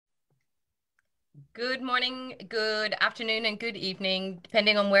Good morning, good afternoon, and good evening,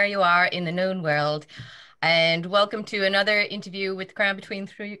 depending on where you are in the known world. And welcome to another interview with Crown Between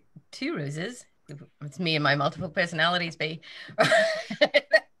Two Roses. It's me and my multiple personalities, be.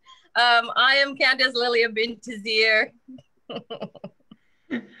 I am Candace Lillian Bintazir.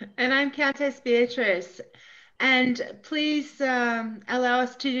 And I'm Countess Beatrice. And please allow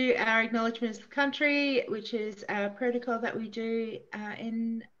us to do our acknowledgements of country, which is a protocol that we do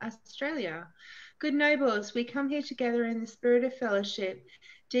in Australia. Good nobles, we come here together in the spirit of fellowship,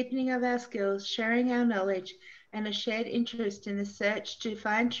 deepening of our skills, sharing our knowledge, and a shared interest in the search to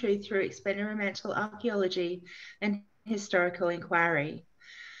find truth through experimental archaeology and historical inquiry.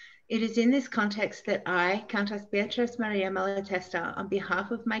 It is in this context that I, Countess Beatrice Maria Malatesta, on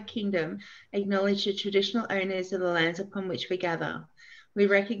behalf of my kingdom, acknowledge the traditional owners of the lands upon which we gather. We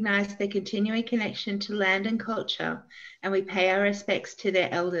recognise their continuing connection to land and culture, and we pay our respects to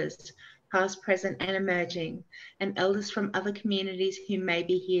their elders, past, present, and emerging, and elders from other communities who may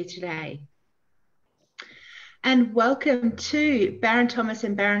be here today. And welcome to Baron Thomas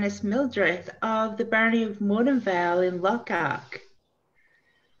and Baroness Mildred of the Barony of Mordenvale in Lochac.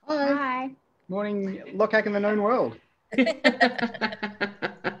 Hi. Hi. Morning, Lochac in the known world. So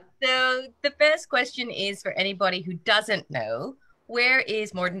the first question is for anybody who doesn't know, where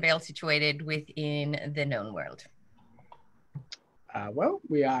is Mordenvale situated within the known world?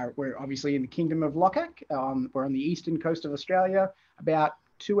 We're obviously in the Kingdom of Lochac. We're on the eastern coast of Australia, about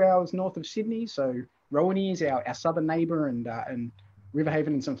 2 hours north of Sydney. So Rowaney is our southern neighbour, and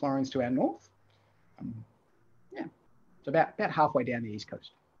Riverhaven and St Florence to our north. It's about halfway down the east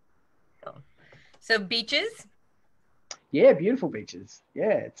coast. Cool. So beaches? Yeah, beautiful beaches.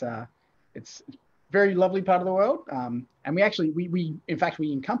 Yeah, it's very lovely part of the world. And we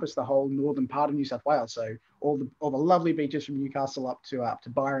encompass the whole northern part of New South Wales. So all the lovely beaches from Newcastle up to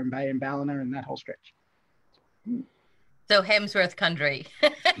Byron Bay and Ballina and that whole stretch. So Hemsworth country.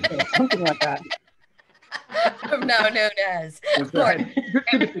 Yeah, something like that. Now known as. Good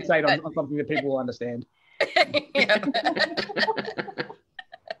to fixate on something that people will understand.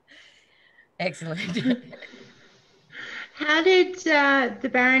 Excellent. How did the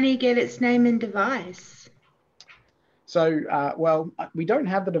barony get its name and device? So, we don't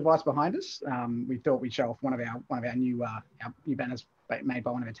have the device behind us. We thought we'd show off one of our new banners made by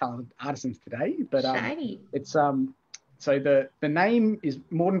one of our talented artisans today. But it's so the name is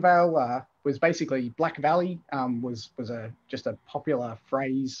Mordenvale. Was basically Black Valley. Was just a popular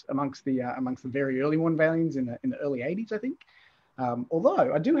phrase amongst the very early Mordenvalians in the early '80s, I think.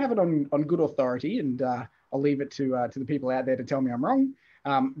 Although I do have it on good authority, and I'll leave it to the people out there to tell me I'm wrong.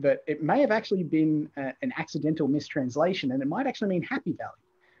 That it may have actually been an accidental mistranslation, and it might actually mean Happy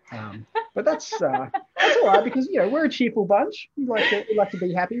Valley. But that's all right, because we're a cheerful bunch. We like to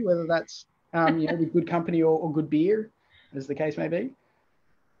be happy, whether that's with good company or good beer, as the case may be.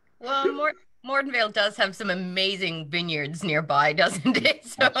 Well, Mordenvale does have some amazing vineyards nearby, doesn't it?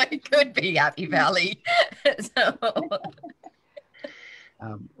 So it could be Happy Valley. So.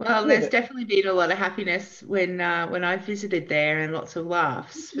 There's definitely been a lot of happiness when I visited there, and lots of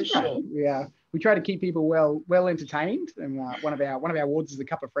laughs for sure. Yeah, we try to keep people well entertained, and one of our awards is the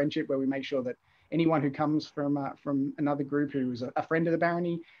Cup of Friendship, where we make sure that anyone who comes from another group who is a friend of the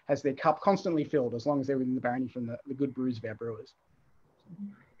barony has their cup constantly filled, as long as they're within the barony, from the good brews of our brewers.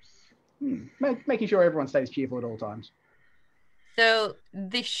 Making sure everyone stays cheerful at all times. So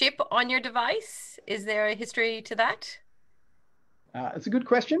the ship on your device, is there a history to that? It's a good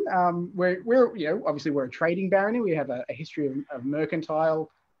question. We're obviously we're a trading barony. We have a history of mercantile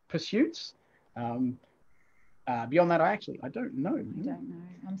pursuits. Beyond that, I don't know. I don't know.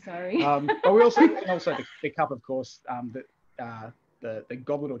 I'm sorry. But we also the cup, of course. The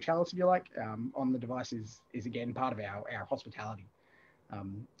goblet or chalice, if you like, on the device is again part of our hospitality.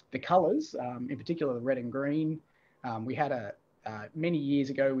 The colours, in particular, the red and green. We had many years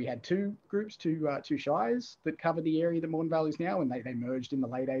ago, we had two two shires that covered the area that Mordenvale is now, and they merged in the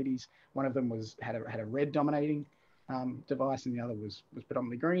late '80s. One of them had a red dominating device, and the other was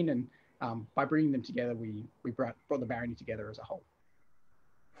predominantly green. And by bringing them together, we brought the barony together as a whole.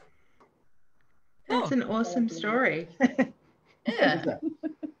 That's an awesome story. Yeah.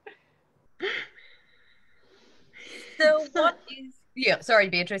 So what is... Yeah, sorry,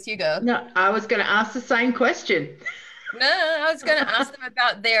 Beatrice, you go. No, I was going to ask the same question. No, I was going to ask them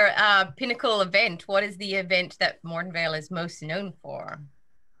about their pinnacle event. What is the event that Mordenvale is most known for?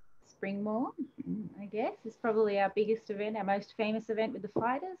 Springmore, I guess, is probably our biggest event, our most famous event, with the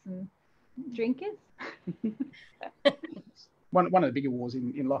fighters and drinkers. one of the bigger wars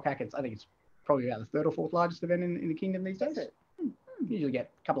in Lochac. I think it's probably about the third or fourth largest event in the kingdom these days. Usually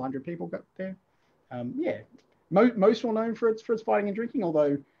get a couple hundred people got there. most well known for its fighting and drinking,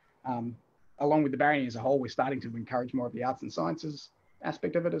 although along with the barony as a whole, we're starting to encourage more of the arts and sciences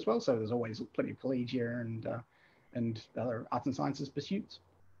aspect of it as well. So there's always plenty of collegia and other arts and sciences pursuits.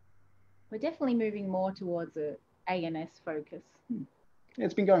 We're definitely moving more towards a ANS focus. Yeah,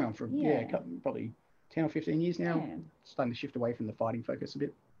 it's been going on for probably 10 or 15 years now. Yeah. Starting to shift away from the fighting focus a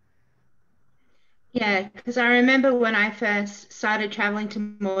bit. Yeah, because I remember when I first started traveling to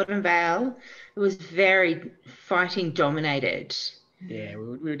Mordenvale, it was very fighting dominated. Yeah,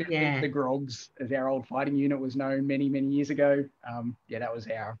 we were doing the Grogs, as our old fighting unit was known many years ago. That was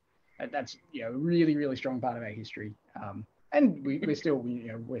that's a really, really strong part of our history. And we're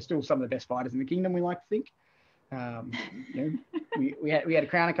still some of the best fighters in the kingdom, we like to think. We had a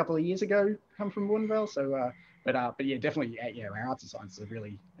crown a couple of years ago come from Mordenvale, so but yeah, definitely our arts and sciences have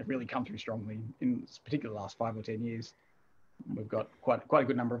really come through strongly in particularly the last 5 or 10 years. We've got quite a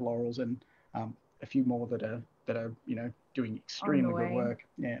good number of laurels and a few more that are doing extremely good work.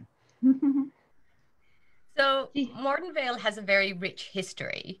 Yeah. So Mordenvale has a very rich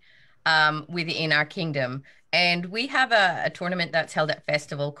history within our kingdom, and we have a tournament that's held at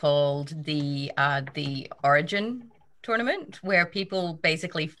festival called the Origin Tournament, where people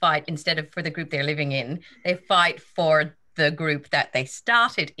basically fight instead of for the group they're living in, they fight for the group that they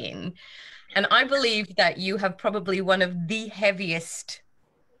started in. And I believe that you have probably one of the heaviest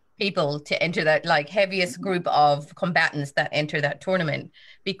people to enter that, like heaviest group of combatants that enter that tournament,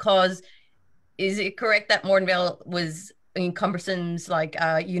 because is it correct that Mordenvale was encompasses like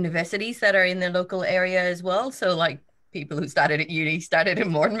universities that are in the local area as well? So like people who started at uni started in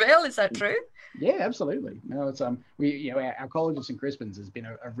Mordenvale, is that true? Yeah, absolutely. No, it's our college of St. Crispin's has been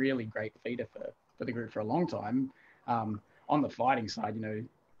a really great feeder for the group for a long time. On the fighting side,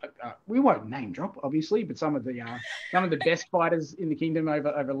 we won't name drop obviously, but some of the best fighters in the kingdom over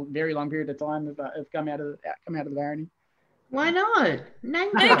a very long period of time have come out of the barony. Why not?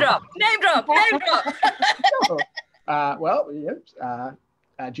 Name drop. Sure.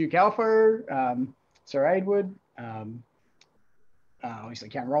 Duke Alpha, Sir Aidwood, obviously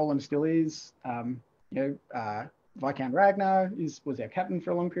Count Roland still is. Viscount Ragnar was our captain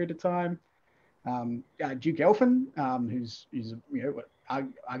for a long period of time. Duke Elfin, who's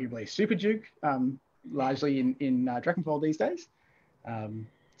arguably a super duke, largely in Drakenfold these days.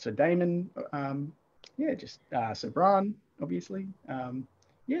 Sir Damon, Sir Bran, obviously.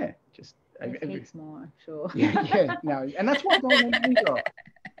 Heaps more, I'm sure. No, and that's why I'm name drop.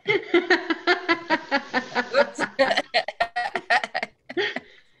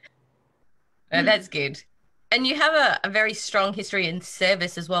 That's good. And you have a very strong history in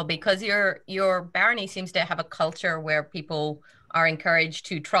service as well, because your barony seems to have a culture where people are encouraged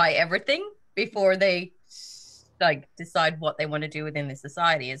to try everything before they decide what they want to do within the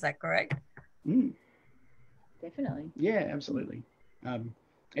society. Is that correct? Definitely. Yeah, absolutely.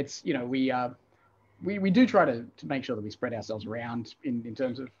 It's we do try to make sure that we spread ourselves around in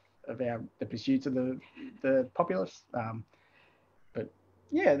terms of the pursuits of the populace. But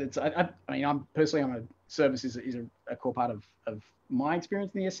yeah, I'm personally service is a core part of my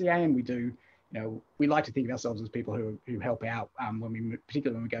experience in the SCA, and we do we like to think of ourselves as people who help out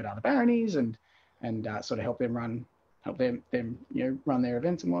particularly when we go to other baronies and sort of help them run their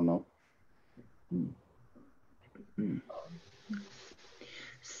events and whatnot.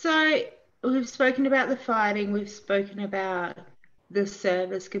 So we've spoken about the fighting, we've spoken about the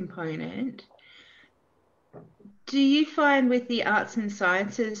service component. Do you find with the arts and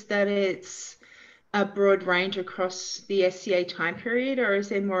sciences that it's a broad range across the SCA time period, or is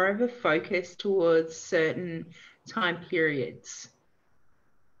there more of a focus towards certain time periods?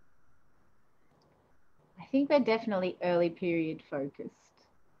 I think they're definitely early period focused.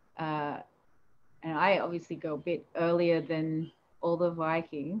 And I obviously go a bit earlier than all the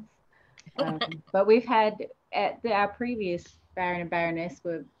Vikings. But we've had our previous Baron and Baroness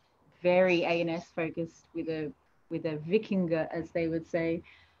were very ANS focused with a Vikinga, as they would say.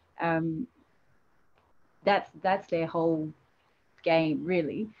 That's their whole game,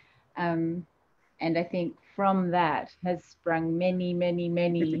 really. And I think from that has sprung many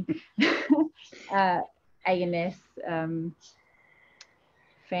ANS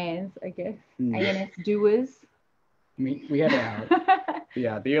fans, I guess. ANS doers. We had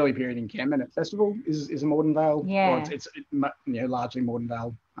the early period in Camden Festival is a Mordenvale. Yeah. Well, it's largely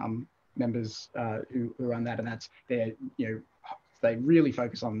Mordenvale members who run that, and that's they really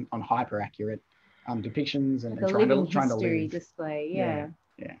focus on hyper accurate depictions and trying to live display. Yeah.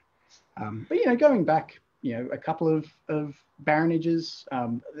 But going back a couple of baronages,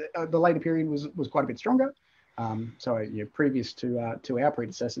 the later period was quite a bit stronger. So previous to our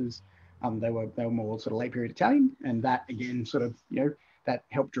predecessors, They were more sort of late period Italian, and that again sort of that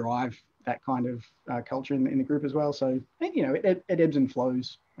helped drive that kind of culture in the group as well. So it ebbs and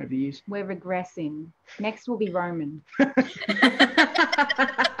flows over the years. We're regressing. Next will be Roman.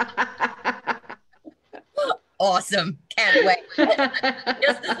 Awesome. Can't wait.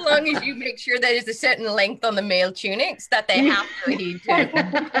 Just as long as you make sure there's a certain length on the male tunics that they have to adhere to.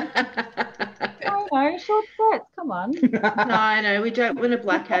 I know, short skirts, come on. No, we don't want a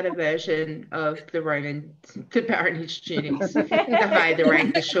Blackadder version of the baronage tunics. The higher the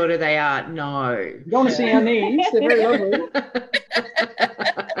rank, the shorter they are. No. You don't want to see our knees. They're very lovely.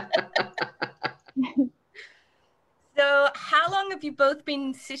 So how long have you both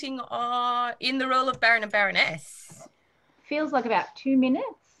been sitting in the role of Baron and Baroness? Feels like about 2 minutes.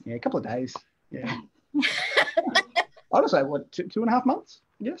 Yeah, a couple of days. Yeah. I would say, what, 2.5 months?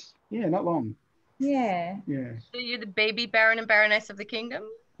 Yes. Yeah, not long. Yeah. Yeah. So you're the baby Baron and Baroness of the kingdom?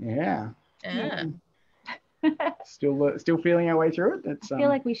 Yeah. Yeah. Still feeling our way through it. I feel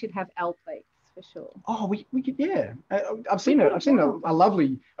like we should have L plates for sure. Oh, we could, yeah. I've seen a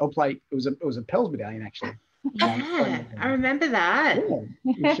lovely L plate. It was a Pels medallion actually. Yeah, I remember that. Yeah.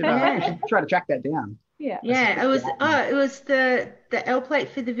 We should try to track that down. Yeah. Yeah, it was the L plate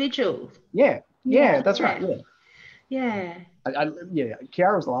for the vigil. Yeah, that's right. Yeah. Yeah. Yeah.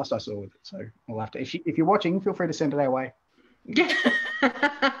 Kiara was the last I saw with it, so we'll have to. If you're watching, feel free to send it our way.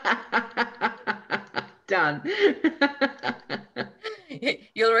 Done.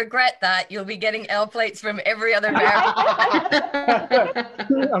 You'll regret that. You'll be getting L plates from every other Baron.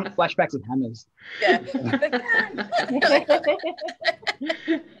 Flashbacks of hammers. Yeah.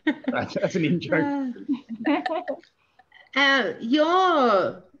 That's an in-joke.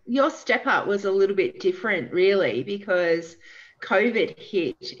 Your step up was a little bit different, really, because COVID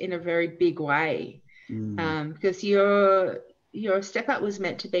hit in a very big way. Because your step up was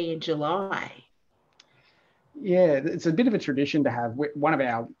meant to be in July. Yeah, it's a bit of a tradition to have one of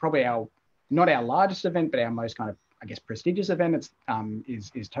our, probably not our largest event, but our most kind of, I guess, prestigious event. It's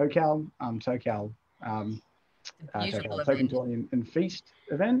is TOCAL, Token Toy and Feast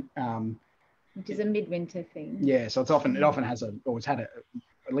event. Which is a midwinter thing. Yeah, so it often has it's had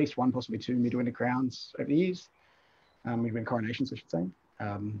at least one, possibly two midwinter crowns over the years. Midwinter coronations, I should say.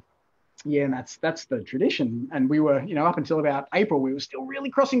 Yeah, and that's the tradition. And we were, up until about April, we were still really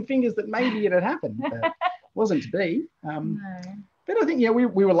crossing fingers that maybe it had happened. But wasn't to be. No. But I think, we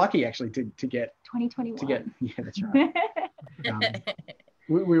were lucky actually to get 2021. Yeah, that's right.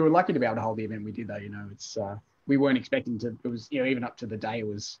 We were lucky to be able to hold the event we did, though. It's we weren't expecting to. It was even up to the day. It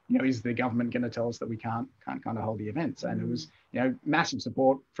was is the government going to tell us that we can't kind of hold the events? And it was massive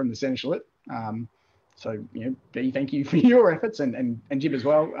support from the Seneschalate. So Dee, thank you for your efforts, and Jib as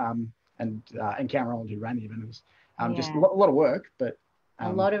well, and Cameron who ran the event. It was just a lot of work, but.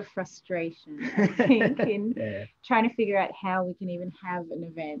 A lot of frustration, I think, in trying to figure out how we can even have an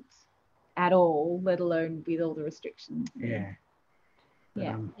event at all, let alone with all the restrictions. Yeah.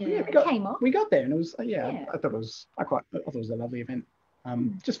 It came off. We got there, and it was I thought it was it was a lovely event,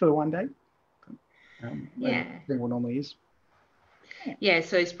 just for the one day. Spring War normally is. Yeah.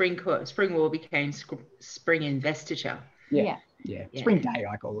 So Spring War became Spring Investiture. Yeah. Spring Day,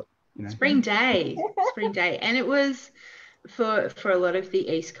 I call it. Spring Day, and it was. For a lot of the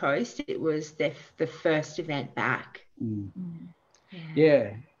East Coast, it was the first event back.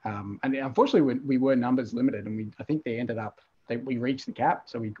 Yeah. And unfortunately, we were numbers limited, and I think we reached the cap,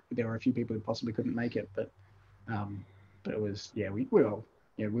 so there were a few people who possibly couldn't make it, but it was we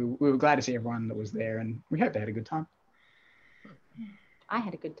were glad to see everyone that was there, and we hope they had a good time. I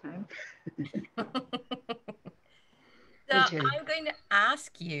had a good time. So I'm going to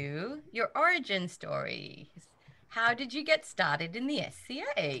ask you your origin story. How did you get started in the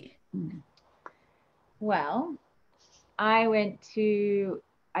SCA? Well, I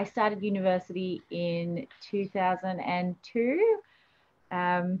started university in 2002,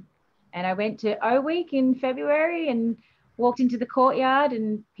 and I went to O Week in February and walked into the courtyard,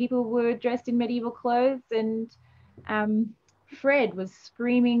 and people were dressed in medieval clothes, and Fred was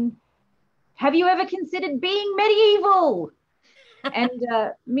screaming, "Have you ever considered being medieval?" And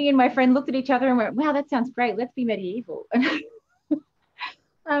me and my friend looked at each other and went, "Wow, that sounds great. Let's be medieval."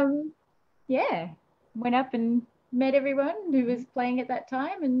 Went up and met everyone who was playing at that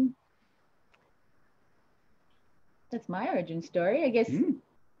time, and that's my origin story, I guess.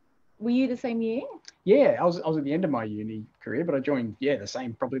 Were you the same year? Yeah, I was at the end of my uni career, but I joined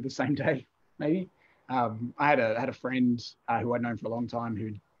probably the same day, maybe. I had a friend who I'd known for a long time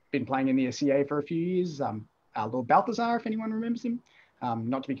who'd been playing in the SCA for a few years. Lord Balthazar, if anyone remembers him,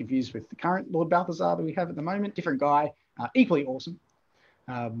 not to be confused with the current Lord Balthazar that we have at the moment. Different guy, equally awesome.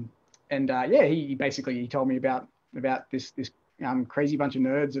 yeah, he basically told me about this crazy bunch of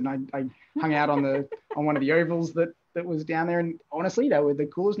nerds, and I hung out on one of the ovals that was down there, and honestly, they were the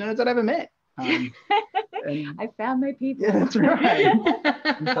coolest nerds I'd ever met. And I found my people. Yeah, that's right.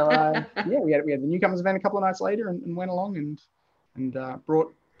 And so yeah, we had the newcomers event a couple of nights later, and went along and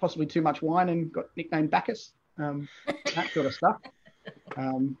brought possibly too much wine and got nicknamed Bacchus, that sort of stuff.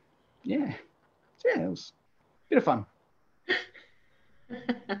 Yeah, so yeah, it was a bit of fun.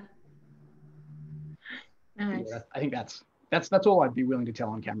 Nice. Yeah, I think that's all I'd be willing to tell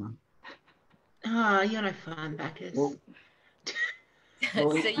on camera. Oh, you're no fun, Bacchus. Well,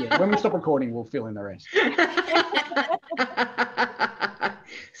 yeah, when we stop recording, we'll fill in the rest.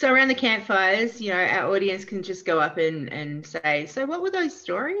 So around the campfires, our audience can just go up and say, so what were those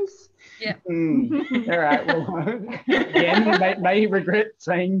stories? Yeah. All right. Well, again, may regret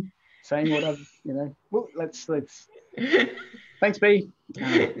saying what I've, well, let's. Thanks, B.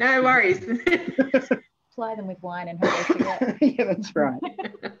 No worries. Ply them with wine and hope they forget. Yeah, that's right.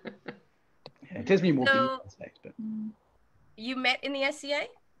 Yeah, it tells me more aspects, but. You met in the SCA?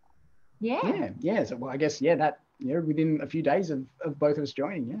 Yeah. So, well, I guess, that, within a few days of both of us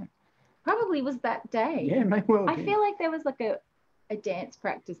joining, yeah. Probably was that day. Yeah, maybe well. I feel like there was like a dance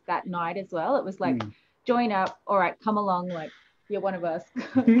practice that night as well. It was like, join up, all right, come along, like, you're one of us.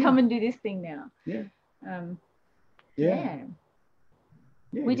 Come and do this thing now. Yeah. Yeah.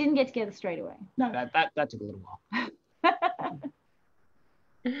 We didn't get together straight away. No, that took a little while.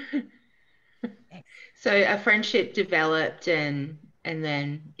 So a friendship developed and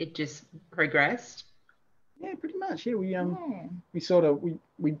then it just progressed. Yeah, pretty much. Yeah, we sort of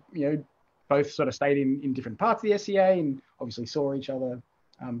we both sort of stayed in different parts of the SCA and obviously saw each other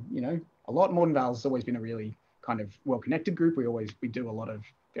a lot. Mordenvale has always been a really kind of well-connected group. We do a lot of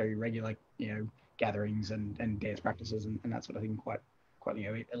very regular gatherings and dance practices and that sort of thing quite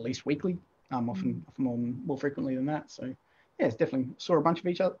at least weekly, often more frequently than that. So yeah, it's definitely saw a bunch of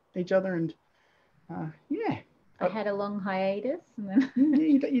each other and yeah. I had a long hiatus and then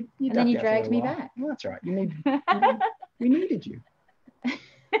you then you dragged me back. Well, that's right. We needed you.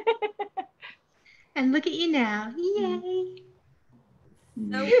 And look at you now. Yay.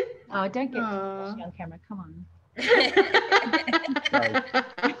 So, oh, don't get on camera. Come on.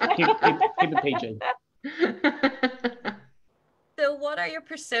 Keep it PG. So what are your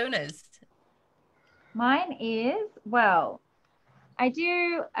personas? Mine is, well, I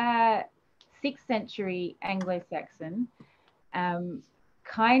do 6th century Anglo-Saxon,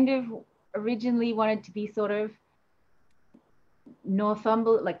 kind of originally wanted to be sort of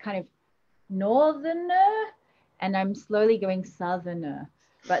Northumberland, like kind of northerner, and I'm slowly going southerner,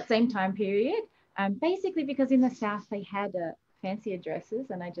 but same time period. Basically because in the south they had fancier dresses,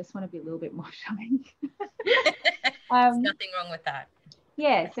 and I just want to be a little bit more showing. There's nothing wrong with that.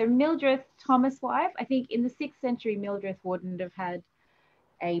 Yeah, so Mildred, Thomas' wife. I think in the 6th century, Mildred wouldn't have had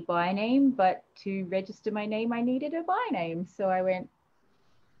a byname, but to register my name, I needed a byname. So I went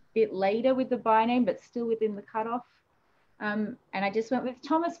a bit later with the byname, but still within the cutoff. And I just went with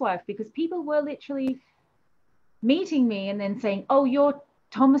Thomas' wife because people were literally meeting me and then saying, oh, you're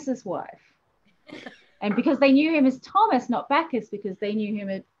Thomas's wife. And because they knew him as Thomas, not Bacchus, because they knew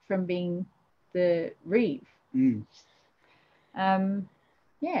him from being the Reeve.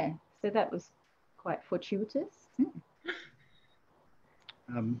 Yeah, so that was quite fortuitous.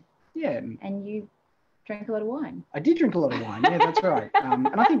 Yeah. And you drank a lot of wine. I did drink a lot of wine. Yeah, that's right. And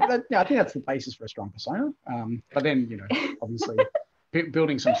I think that's the basis for a strong persona. But then obviously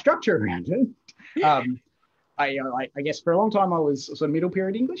building some structure around it. I guess for a long time I was sort of middle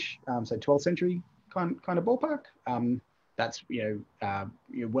period English, so 12th century kind of ballpark. That's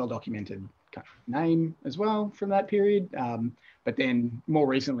well documented kind of name as well from that period. But then more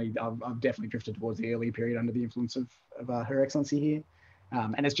recently, I've definitely drifted towards the early period under the influence of Her Excellency here.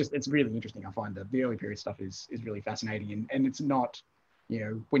 And it's really interesting. I find that the early period stuff is really fascinating, and it's not,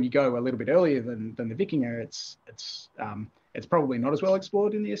 when you go a little bit earlier than the Viking era, it's probably not as well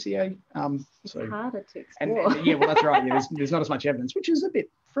explored in the SCA. It's harder to explore. And yeah, well, that's right. Yeah, there's not as much evidence, which is a bit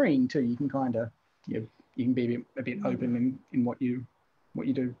freeing too. You can kind of, you can be a bit open in what you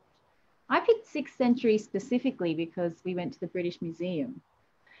do. I picked 6th century specifically because we went to the British Museum,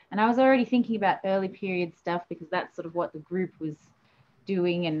 and I was already thinking about early period stuff because that's sort of what the group was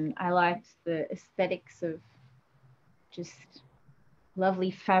doing, and I liked the aesthetics of just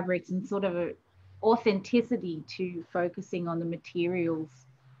lovely fabrics and sort of a authenticity to focusing on the materials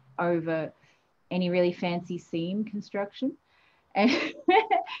over any really fancy seam construction. And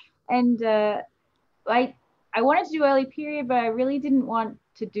I wanted to do early period, but I really didn't want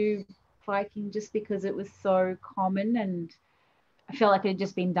to do Viking just because it was so common, and I felt like it had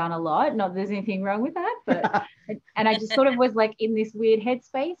just been done a lot. Not that there's anything wrong with that, but and I just sort of was like in this weird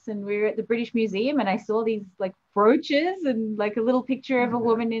headspace, and we were at the British Museum, and I saw these like brooches and like a little picture of a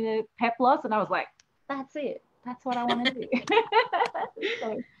woman in a peplos, and I was like, that's it. That's what I want to do.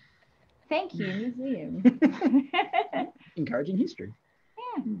 So, thank you, museum. Encouraging history.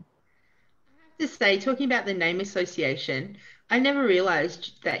 Yeah. To say, talking about the name association, I never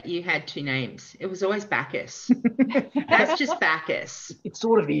realized that you had two names. It was always Bacchus. That's just Bacchus. It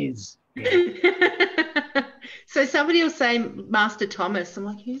sort of is. Yeah. So somebody will say Master Thomas. I'm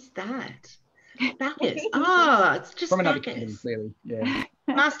like, who's that? Bacchus. Oh, it's just From another Bacchus. kingdom, clearly. Yeah.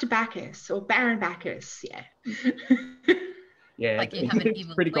 Master Bacchus or Baron Bacchus. Yeah. Yeah. Like you have an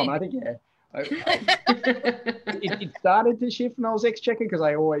evil pretty common. twin. I think, yeah. It started to shift when I was Exchequer, because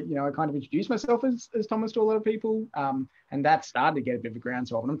I always, I kind of introduced myself as Thomas to a lot of people, and that started to get a bit of a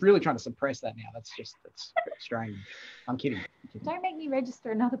groundswell. And I'm really trying to suppress that now. That's strange. I'm kidding. Don't make me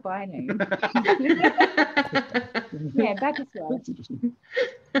register another by name. Yeah, Bacchus. That's interesting.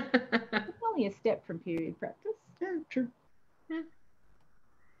 It's only a step from period practice. Yeah, true.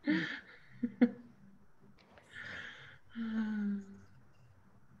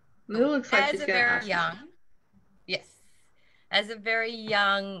 Lou looks like she's going to ask. Yes. As a very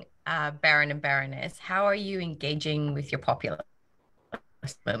young Baron and Baroness, how are you engaging with your populace at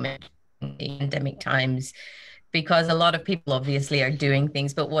this moment in the endemic times? Because a lot of people obviously are doing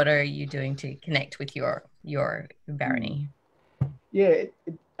things, but what are you doing to connect with your barony? Yeah,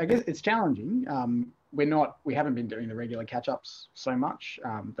 I guess it's challenging. We haven't been doing the regular catch-ups so much.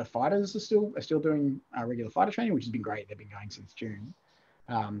 The fighters are still doing regular fighter training, which has been great. They've been going since June.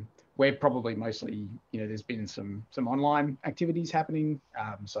 We're probably mostly, there's been some online activities happening.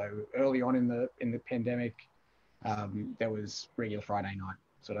 So early on in the pandemic, there was regular Friday night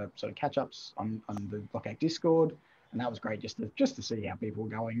sort of catch-ups on the Lochac Discord, and that was great just to see how people were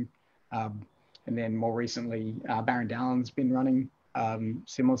going. And then more recently, Baron Dallin's been running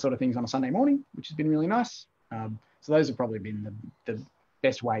similar sort of things on a Sunday morning, which has been really nice. So those have probably been the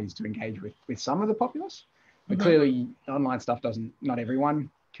best ways to engage with some of the populace. But clearly, online stuff not everyone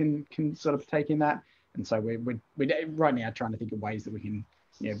can sort of take in that. And so we're right now trying to think of ways that we can,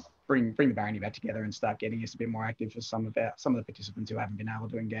 bring the barony back together and start getting us a bit more active for some of the participants who haven't been able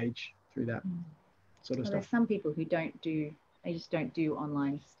to engage through that sort of stuff. There's some people who just don't do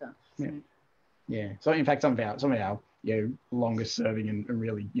online stuff. So. Yeah. So in fact, some of our longest serving and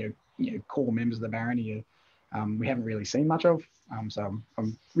really core members of the barony we haven't really seen much of. So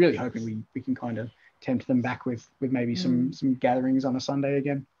I'm really hoping we can kind of tempt them back with maybe some gatherings on a Sunday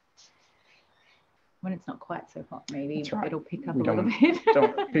again. When it's not quite so hot, maybe right. It'll pick up a little bit.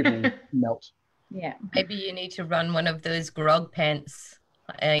 Don't people melt. Yeah. Maybe you need to run one of those grog pants,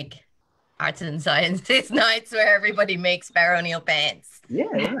 like arts and sciences nights where everybody makes baronial pants. Yeah,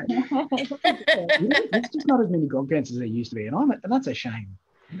 right. It's just not as many grog pants as there used to be, and that's a shame.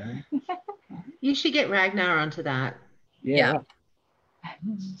 You should get Ragnar onto that. Yeah. Right.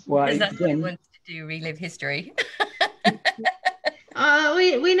 Well, because that's what he wants to do, relive history.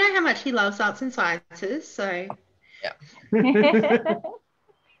 We know how much he loves arts and sciences, so yeah.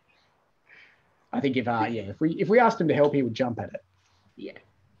 I think if we asked him to help, he would jump at it. Yeah.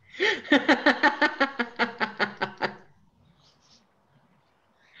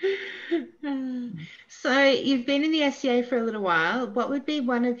 So you've been in the SCA for a little while. What would be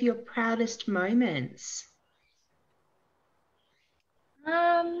one of your proudest moments?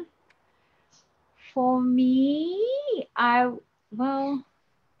 For me, hang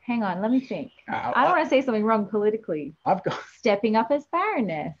on, let me think. I don't want to say something wrong politically. I've got stepping up as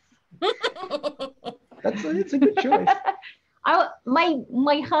Baroness. It's a good choice.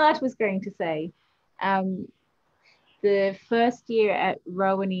 My heart was going to say, the first year at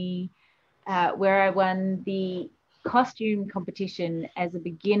Rowaney, where I won the costume competition as a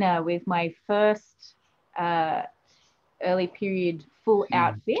beginner with my first early period full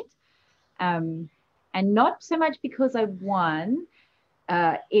outfit. And not so much because I won,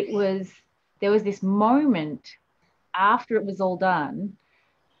 there was this moment after it was all done,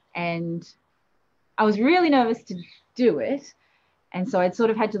 and I was really nervous to do it. And so I'd sort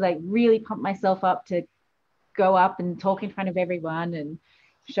of had to really pump myself up to go up and talk in front of everyone and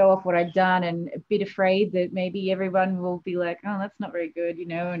show off what I'd done, and a bit afraid that maybe everyone will be like, oh, that's not very good,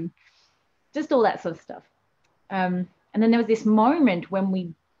 and just all that sort of stuff. And then there was this moment when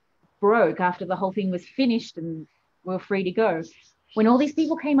we broke after the whole thing was finished and we were free to go, when all these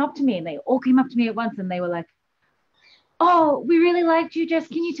people came up to me, and they all came up to me at once, and they were like, oh, we really liked you, Jess.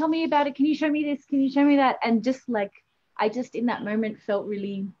 Can you tell me about it? Can you show me this? Can you show me that? And just I in that moment felt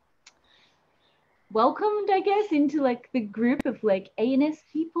really welcomed, I guess, into like the group of like ANS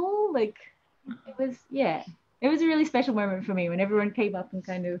people. Like it was a really special moment for me when everyone came up and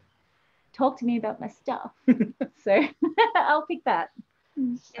kind of talked to me about my stuff. So I'll pick that.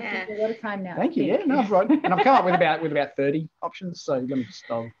 Yeah. A lot of time now. Thank you. Yeah, no, that's right. And I've come up with about 30 options. So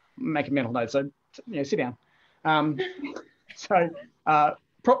I'll make a mental note. So sit down. For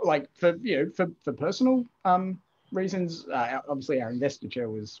personal reasons, obviously our investiture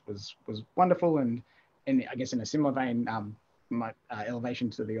was wonderful, and I guess in a similar vein, my elevation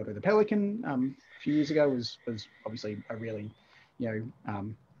to the Order of the Pelican a few years ago was obviously a really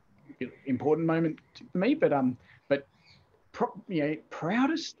important moment for me. But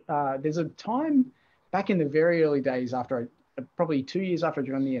proudest. There's a time back in the very early days after probably 2 years after I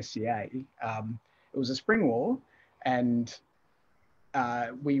joined the SCA. It was a spring war, and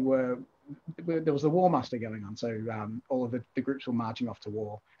there was the war muster going on. So all of the groups were marching off to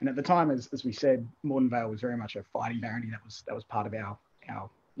war. And at the time, as we said, Mordenvale was very much a fighting barony. That was part of our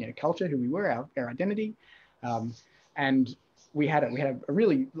culture, who we were, our identity. And we had a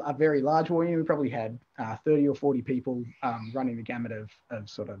very large war unit. We probably had 30 or 40 people running the gamut of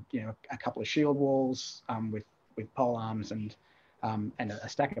sort of a couple of shield walls with pole arms and a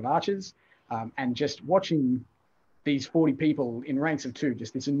stack of archers, and just watching these 40 people in ranks of two,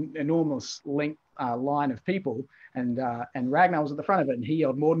 just this enormous line of people, and Ragnar was at the front of it, and he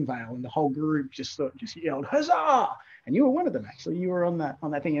yelled Mordenvale, and the whole group just yelled huzzah, and you were one of them. Actually, you were on that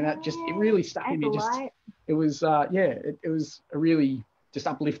thing, and that it really stuck in me. It was it was a really just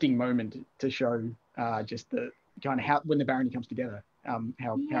uplifting moment to show just the kind of how when the barony comes together,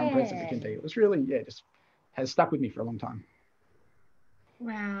 how impressive it can be. It was really just has stuck with me for a long time.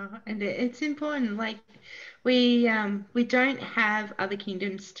 Wow, and it's important. Like we don't have other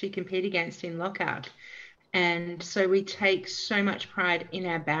kingdoms to compete against in Lochac, and so we take so much pride in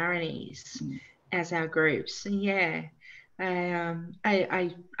our baronies as our groups. So yeah,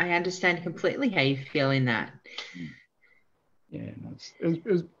 I understand completely how you feel in that. Yeah, no, it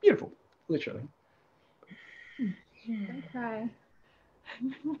was beautiful, literally. Yeah. Don't cry.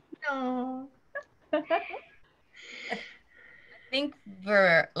 No. I think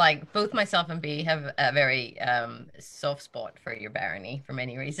for like both myself and B have a very soft spot for your barony for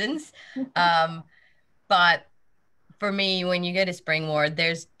many reasons. But for me, when you go to Springward,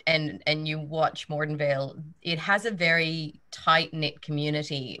 there's and you watch Mordenvale, it has a very tight-knit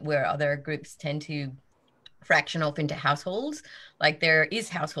community where other groups tend to fraction off into households. Like there is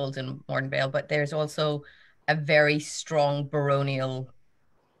households in Mordenvale, but there's also a very strong baronial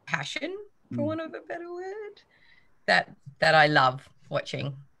passion, for want of a better word, that I love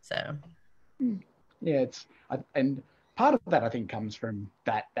watching. So yeah, and part of that I think comes from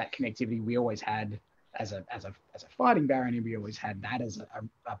that connectivity we always had as a fighting barony. We always had that as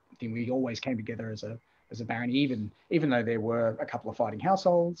a thing. We always came together as a barony, even though there were a couple of fighting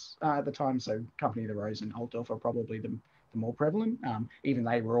households at the time. So Company of the Rose and Altdorf are probably the more prevalent. Even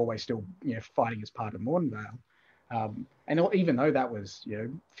they were always still fighting as part of Mordenvale. And even though that was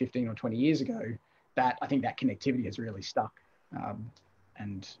 15 or 20 years ago, that I think that connectivity has really stuck.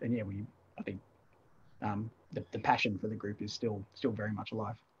 And yeah, I think the passion for the group is still very much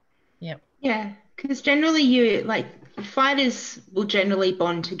alive. Yeah. Yeah, because generally fighters will generally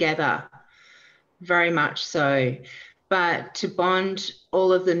bond together, very much so. But to bond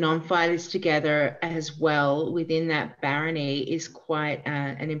all of the non-fighters together as well within that barony is quite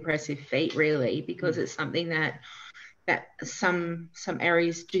an impressive feat, really, because it's something that some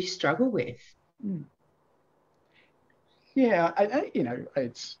areas do struggle with. Yeah,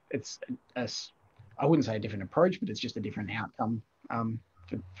 it's I wouldn't say a different approach, but it's just a different outcome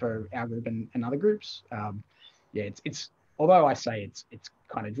for our group and other groups. It's although I say it's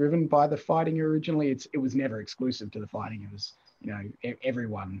kind of driven by the fighting originally, it was never exclusive to the fighting. It was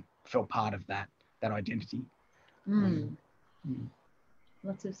everyone felt part of that identity.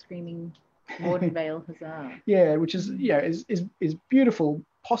 Lots of screaming Mordenvale huzzah. Yeah, which is is beautiful.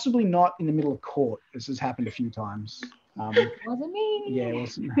 Possibly not in the middle of court. This has happened a few times. Wasn't me. Yeah, it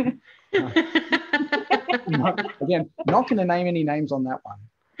wasn't. Again, not going to name any names on that one.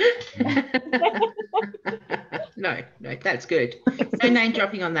 No, that's good. No name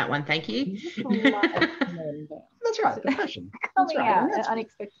dropping on that one, thank you. That's right, the passion. Coming out at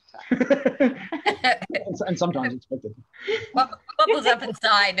unexpected times. and sometimes expected. Bubbles up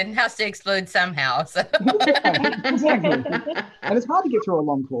inside and has to explode somehow. So. Exactly. And it's hard to get through a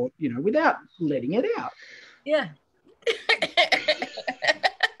long court, without letting it out. Yeah.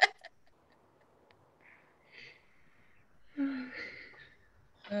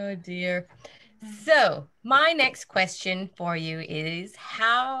 Oh dear. So my next question for you is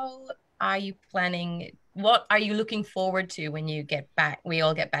how are you planning? What are you looking forward to when you get back? We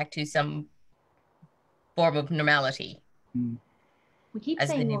all get back to some form of normality. We keep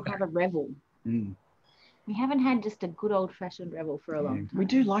saying we'll have a revel. We haven't had just a good old-fashioned revel for a long time. We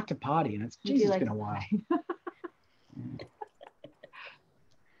do like to party, and it's been a while.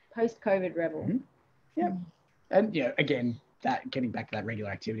 Post-COVID revel. Yeah, and again, that getting back to that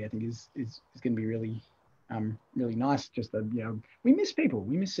regular activity, I think is going to be really nice. Just we miss people,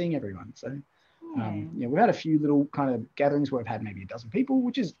 we miss seeing everyone. So we've had a few little kind of gatherings where we've had maybe a dozen people,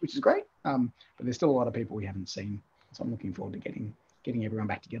 which is great. But there's still a lot of people we haven't seen, so I'm looking forward to getting everyone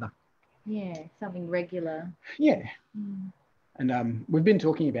back together. Yeah, something regular. Yeah, and we've been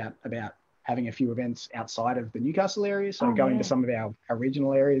talking about having a few events outside of the Newcastle area, so going to some of our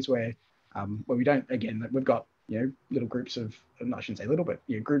regional areas where we don't. Again, we've got little groups of, I shouldn't say little, but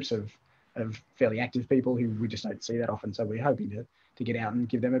groups of fairly active people who we just don't see that often. So we're hoping to get out and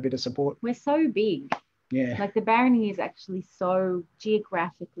give them a bit of support. We're so big. Yeah. Like the Barony is actually so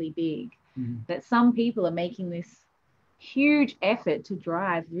geographically big that some people are making this huge effort to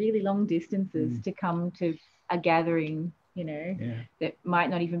drive really long distances to come to a gathering, that might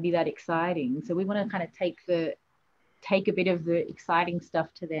not even be that exciting. So we want to kind of take a bit of the exciting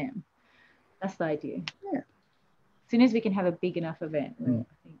stuff to them. That's the idea. Yeah. As soon as we can have a big enough event, I think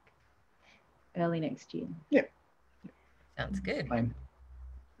early next year. Yeah. Sounds good.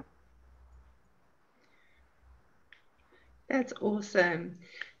 That's awesome.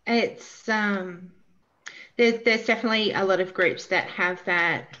 It's there's definitely a lot of groups that have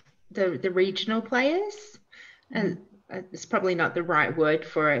that, the regional players, and it's probably not the right word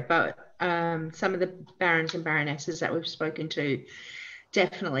for it, but some of the barons and baronesses that we've spoken to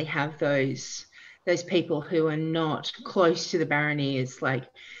definitely have those people who are not close to the barony. It's like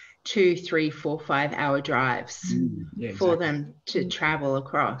 2, 3, 4, 5 hour drives for them to travel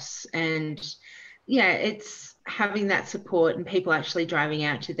across. And it's having that support and people actually driving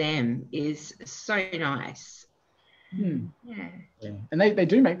out to them is so nice. Yeah. And they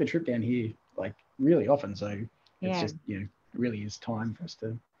do make the trip down here like really often, so it's just it really is time for us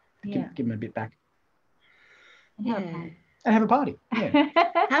to give them a bit back. And have a party.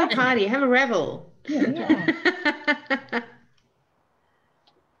 Have a party, have a revel.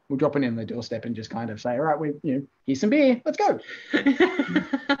 We'll drop it in the doorstep and just kind of say, all right, here's some beer, let's go. Let's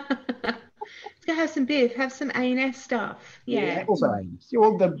go have some beer, have some A&S stuff. Also A&S.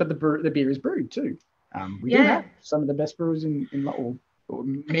 Well, the beer is brewed too. We do have some of the best brewers in or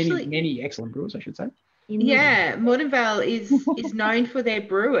many excellent brewers, I should say. Mordenvale is known for their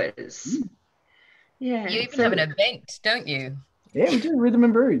brewers. Yeah. You even have an event, don't you? Yeah, we do, Rhythm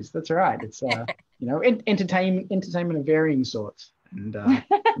and Brews. That's right. It's entertainment of varying sorts, and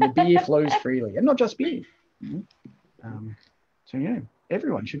the beer flows freely, and not just beer. So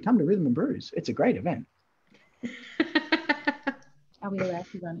everyone should come to Rhythm and Brews. It's a great event. Are we allowed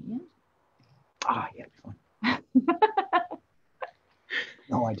to run it yet? Yeah, fine.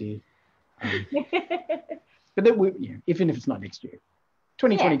 No idea. But then even if it's not next year,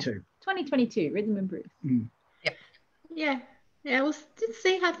 2022. 2022, Rhythm and Brews. Yep. Yeah. We'll just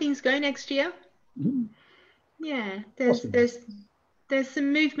see how things go next year. Yeah, there's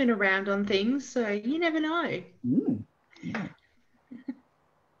some movement around on things, so you never know. Yeah.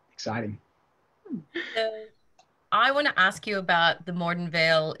 Exciting. So I want to ask you about the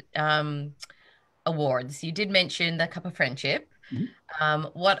Mordenvale awards. You did mention the Cup of Friendship.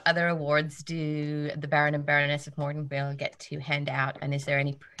 What other awards do the Baron and Baroness of Mordenvale get to hand out? And is there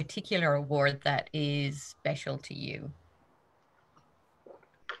any particular award that is special to you?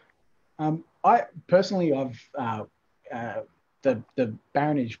 I personally, the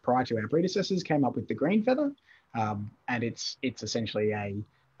baronage prior to our predecessors came up with the green feather, and it's essentially a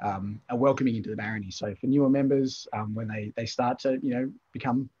welcoming into the barony. So for newer members, when they start to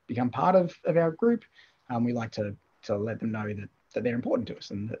become part of our group, we like to let them know that they're important to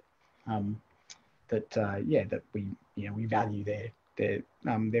us, and that we value their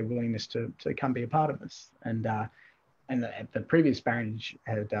willingness to come be a part of us. And the previous baronage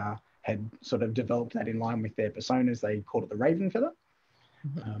had sort of developed that in line with their personas. They called it the raven feather.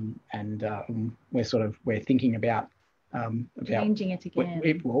 We're thinking about changing it again.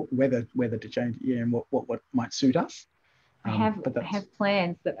 Whether to change it, and what might suit us. I have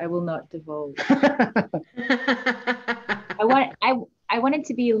plans that I will not divulge. I want it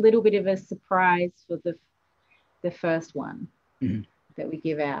to be a little bit of a surprise for the first one that we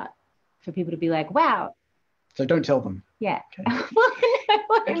give out, for people to be like, wow. So don't tell them. Yeah. Okay.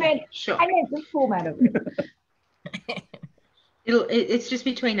 I meant the format of it. It's just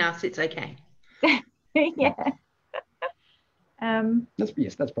between us. It's okay. Yeah.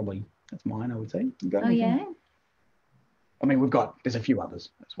 That's probably That's mine, I would say. You got Oh, anything? yeah. I mean, there's a few others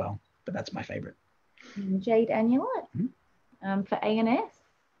as well, but that's my favorite. Jade Amulet. Mm-hmm. For A&S.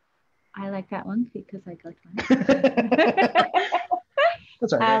 I like that one because I got one.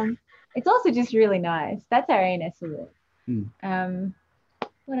 That's all right. It's also just really nice. That's our A&S award. Mm.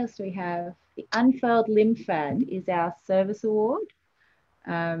 What else do we have? The Unfurled Limb Fad is our service award,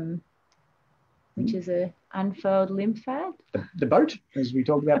 which is a unfurled limb fad. The boat, as we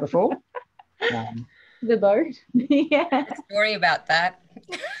talked about before. The boat. Yeah. A story about that.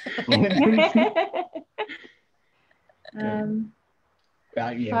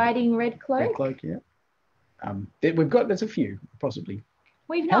 Yeah. Fighting Red Cloak. Red Cloak, yeah. There's a few, possibly.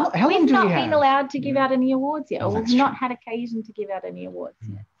 We've not been allowed to give out any awards yet, or we've not had occasion to give out any awards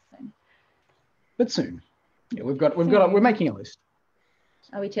yet. So. But soon. Yeah, we're making a list.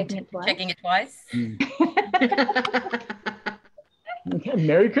 Are we checking it twice? Checking it twice. Okay,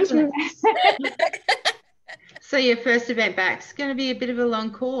 Merry Christmas. So your first event back is going to be a bit of a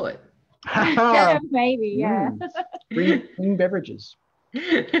long court. Yeah, maybe, yeah. Bring beverages.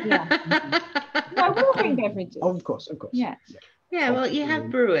 Yeah. No, we'll bring beverages. Oh, of course. Yeah. Yeah, well, you have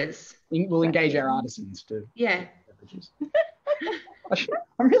brewers. We'll engage our artisans to beverages.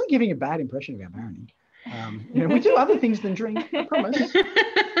 I'm really giving a bad impression of our barony. We do other things than drink, I promise.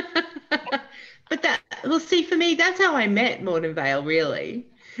 But see, for me, that's how I met Mordenvale, really.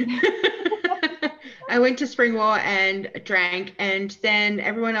 I went to Spring War and drank, and then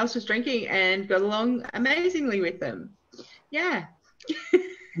everyone else was drinking and got along amazingly with them. Yeah.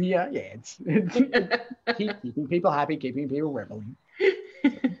 Yeah, it's keeping people happy, keeping people reveling.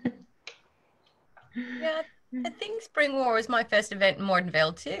 Yeah, I think Spring War was my first event in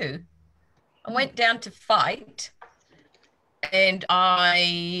Mordenvale too. I went down to fight, and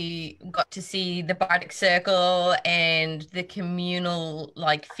I got to see the Bardic Circle and the communal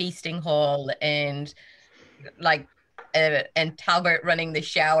feasting hall, and and Talbot running the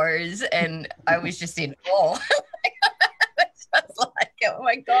showers, and I was just in awe. It's just like, oh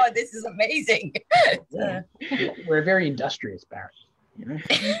my God, this is amazing. Yeah. We're a very industrious barony.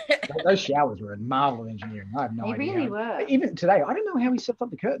 Those showers were a marvel of engineering. I have no idea. They really were. Even today, I don't know how he set up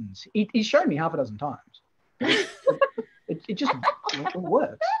the curtains. He's shown me half a dozen times. It just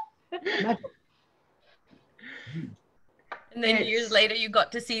works. Magic. And then years later, you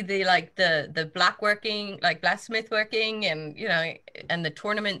got to see the blacksmith working, and and the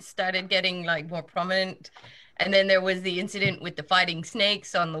tournaments started getting more prominent. And then there was the incident with the fighting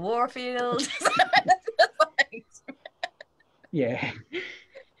snakes on the warfield. Yeah.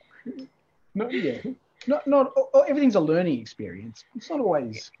 Not everything's a learning experience. It's not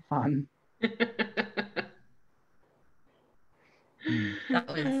always fun. That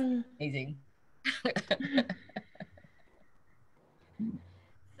was amazing.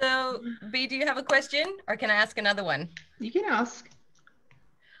 So, B, do you have a question, or can I ask another one? You can ask.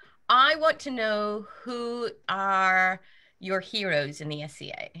 I want to know who are your heroes in the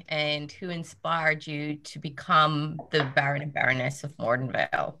SCA and who inspired you to become the Baron and Baroness of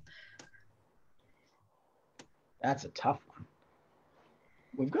Mordenvale. That's a tough one.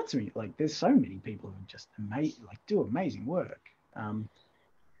 We've got some, there's so many people who just do amazing work. Not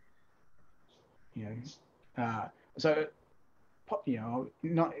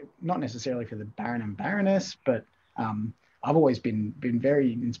necessarily for the Baron and Baroness, but I've always been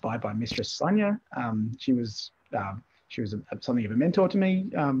very inspired by Mistress Sonia. She was something of a mentor to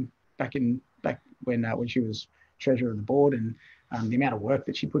me back when she was treasurer of the board, and the amount of work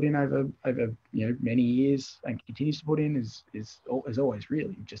that she put in over many years and continues to put in is always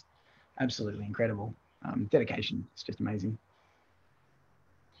really just absolutely incredible. Dedication is just amazing.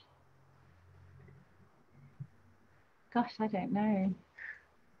 Gosh, I don't know.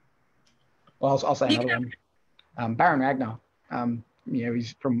 Well, I'll say another one. Baron Ragnar.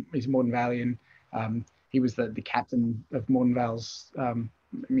 He's Mordenvale, and he was the captain of Mordenvale's.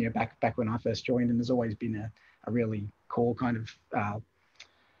 Back when I first joined, and has always been a really cool kind of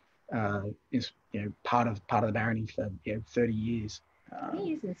part of the barony for 30 years.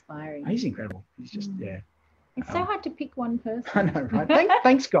 He is inspiring. He's incredible. He's just It's so hard to pick one person. I know, right?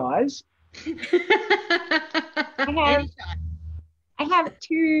 Thanks, guys. I have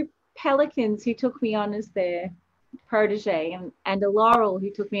two pelicans who took me on as their protege, and a laurel who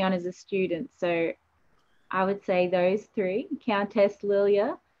took me on as a student. So I would say those three. Countess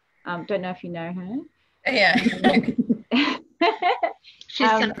Lilia. Don't know if you know her. Yeah. She's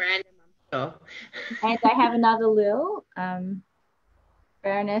some random, I'm sure. And I have another Lil,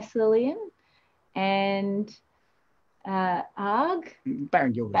 Baroness Lillian, and Arg.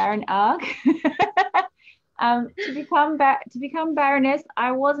 Baron Gilbert. Baron Arg. To become Baroness,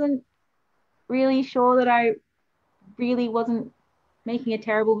 I wasn't really sure that I really wasn't making a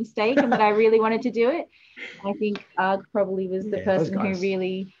terrible mistake and that I really wanted to do it. I think Arg probably was the person who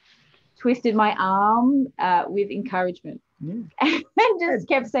really twisted my arm with encouragement and just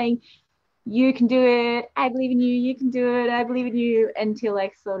kept saying, you can do it, I believe in you, you can do it, I believe in you, until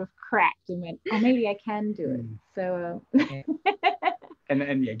I sort of cracked and went, oh, maybe I can do it. So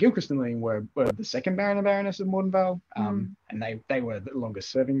and Gilchrist and Lee were the second Baron and Baroness of Mordenvale, and they were the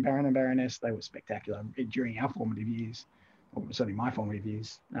longest serving Baron and Baroness. They were spectacular during our formative years, or certainly my formative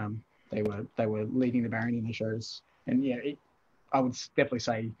years. They were leading the barony in the shows, and I would definitely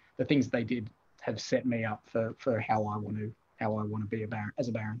say the things they did have set me up for how I want to be a baron, as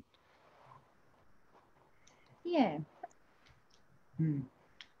a baron. Yeah.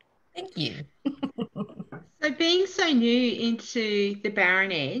 Thank you. So being so new into the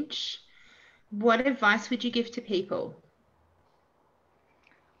baronage, what advice would you give to people?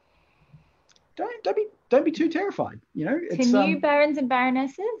 Don't be too terrified. To new barons and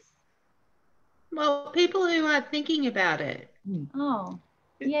baronesses? Well, people who are thinking about it. Oh,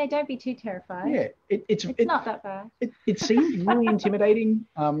 yeah, don't be too terrified. Yeah, it's not that bad. It seemed really intimidating.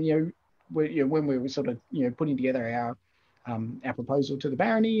 When we were sort of putting together our proposal to the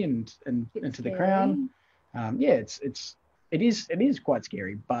barony and to the crown. It is quite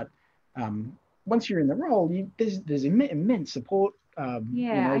scary, but once you're in the role, there's immense support.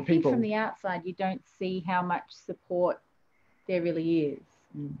 I think from the outside you don't see how much support there really is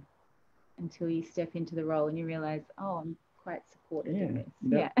until you step into the role and you realize, oh, I'm quite supported in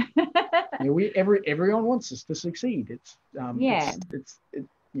this. Everyone wants us to succeed.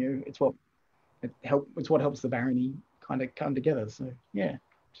 It's what helps the barony kind of come together. So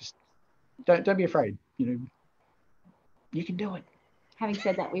just don't be afraid. You can do it. Having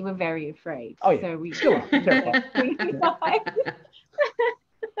said that, we were very afraid. Oh yeah, so we still are.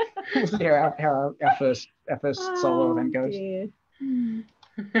 We'll see how our first solo event goes.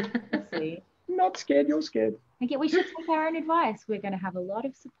 We'll see. Not scared, you're scared. We should take our own advice. We're going to have a lot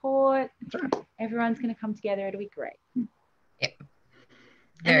of support. That's right. Everyone's going to come together. It'll be great. Yep.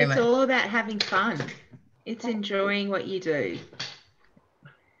 And it's all about having fun. It's enjoying what you do.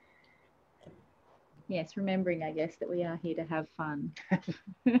 Yes, remembering, I guess, that we are here to have fun.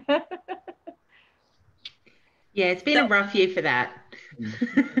 Yeah, it's been a rough year for that.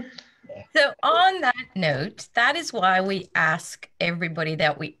 So on that note, that is why we ask everybody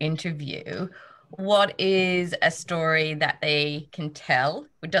that we interview, what is a story that they can tell,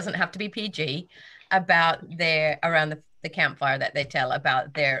 it doesn't have to be PG, about around the campfire, that they tell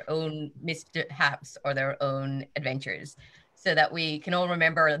about their own mishaps or their own adventures, so that we can all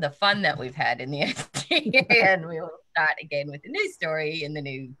remember the fun that we've had in the ST, and we will start again with a new story in the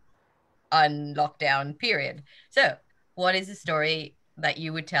new unlockdown period. So what is a story that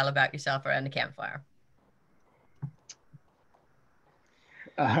you would tell about yourself around the campfire?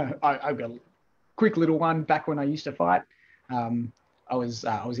 I've got a quick little one. Back when I used to fight, I was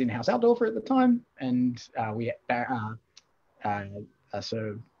in House Outdoor at the time, and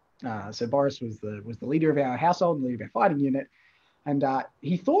so Boris was the leader of our household and leader of our fighting unit, and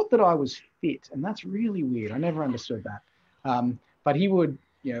he thought that I was fit, and that's really weird. I never understood that. But he would,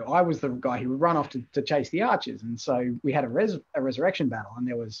 I was the guy who would run off to chase the archers, and so we had a resurrection battle, and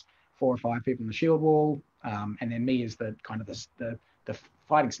there was 4 or 5 people in the shield wall, and then me as the kind of the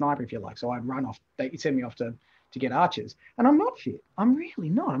fighting sniper, if you like. So I'd run off. They'd send me off to get archers, and I'm not fit. I'm really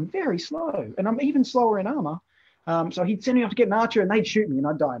not. I'm very slow, and I'm even slower in armor. So he'd send me off to get an archer, and they'd shoot me, and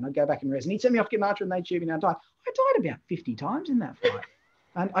I'd die, and I'd go back and rest. And he'd send me off to get an archer, and they'd shoot me, and I'd die. I died about 50 times in that fight,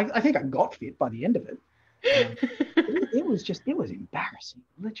 and I think I got fit by the end of it. It was embarrassing,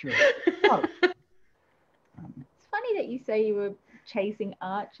 literally. It's funny that you say you were chasing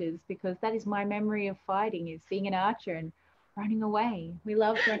archers, because that is my memory of fighting, is being an archer and running away. We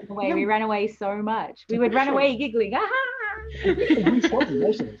loved running away. Yeah. We ran away so much. We would run away giggling.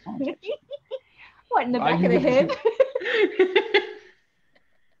 What, in the back of the head?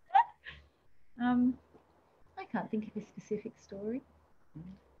 I can't think of a specific story.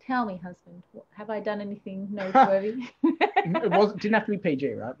 Tell me, husband, have I done anything noteworthy? It didn't have to be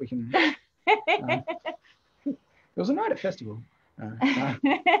PG, right? We can. There was a night at festival.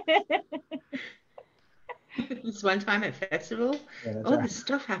 This one time at festival. Yeah, all this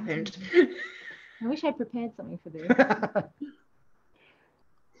stuff happened. I wish I prepared something for this.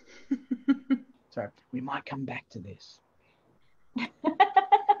 So we might come back to this.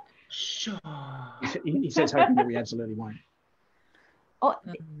 Sure. He says, hoping that we absolutely won't. Oh,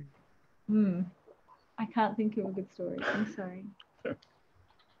 I can't think of a good story. I'm sorry.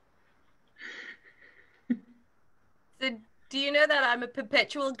 So Do you know that I'm a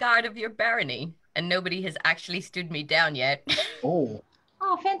perpetual guard of your barony and nobody has actually stood me down yet? Oh,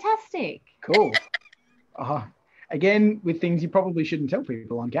 fantastic. cool. Again, with things you probably shouldn't tell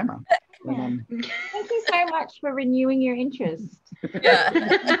people on camera. But, Thank you so much for renewing your interest.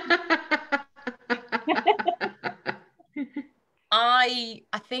 Yeah. I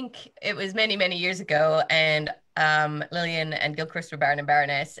think it was many, many years ago, and Lillian and Gilchrist were Baron and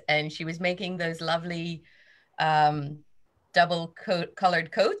Baroness, and she was making those lovely double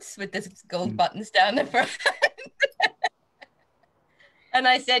colored coats with this gold buttons down the front. And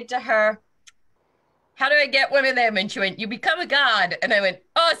I said to her, how do I get one of them? And she went, you become a god. And I went,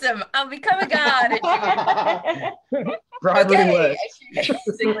 awesome, I'll become a god. And she went, okay. And she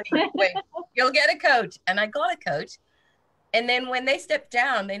basically went, you'll get a coat. And I got a coat. And then when they stepped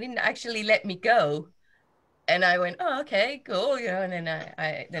down, they didn't actually let me go. And I went, oh, okay, cool. You know, and then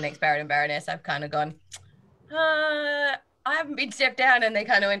I the next Baron and Baroness, I've kind of gone, I haven't been stepped down. And they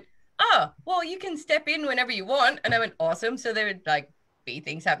kind of went, oh, well, you can step in whenever you want. And I went, awesome. So there would like be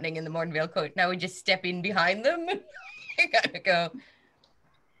things happening in the Mordenvale court. Now we just step in behind them. You kind of go,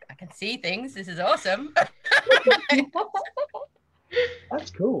 I can see things. This is awesome.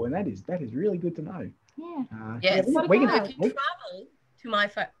 That's cool. And that is really good to know. Yeah. Yes. Yeah, We can travel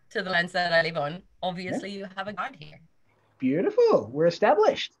to the lands that I live on. Obviously, you have a guard here. Beautiful. We're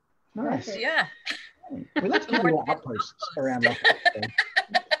established. Nice. Yeah. We like to do outposts around Lochac.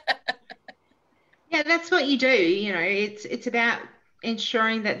 Yeah, that's what you do. You know, it's about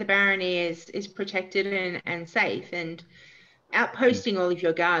ensuring that the barony is protected and safe, and outposting all of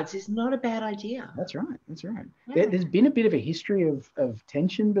your guards is not a bad idea. That's right. Yeah. There's been a bit of a history of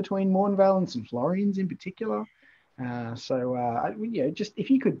tension between Mordenvale and St. Florians in particular. Just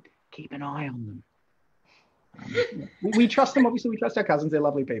if you could keep an eye on them. We trust them, obviously. We trust our cousins. They're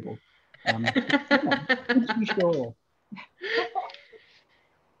lovely people. Be sure.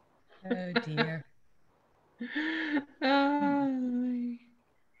 Oh, dear.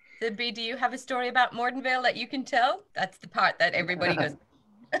 So, B, do you have a story about Mordenvale that you can tell? That's the part that everybody goes.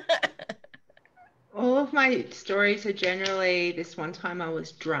 All of my stories are generally this one time I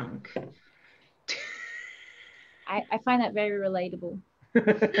was drunk. I find that very relatable.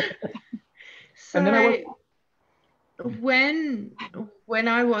 So when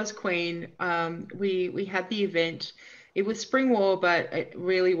I was queen, we had the event. It was Spring War, but it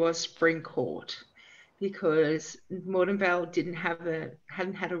really was Spring Court, because Mordenvale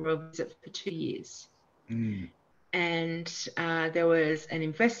hadn't had a royal visit for 2 years. And there was an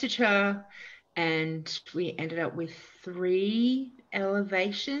investiture, and we ended up with 3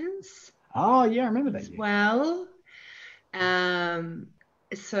 elevations. Oh yeah, I remember that. As well.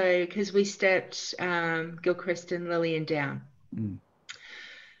 So because we stepped Gilchrist and Lillian down.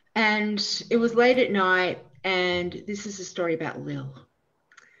 And it was late at night, and this is a story about Lil.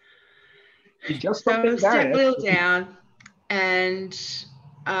 So I stepped Lil down, and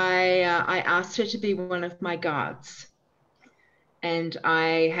I asked her to be one of my guards. And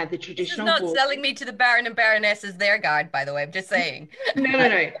I had the traditional. This is not selling me to the Baron and Baroness as their guard, by the way. I'm just saying.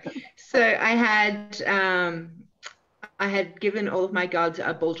 No. So I had given all of my guards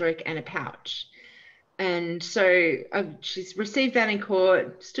a baldric and a pouch. And so she's received that in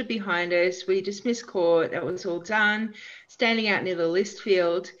court, stood behind us. We dismissed court. That was all done. Standing out near the list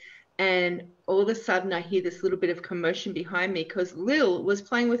field. And all of a sudden, I hear this little bit of commotion behind me because Lil was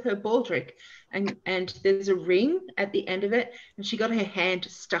playing with her baldric. And there's a ring at the end of it. And she got her hand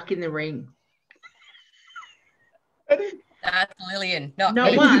stuck in the ring. That's Lillian. Not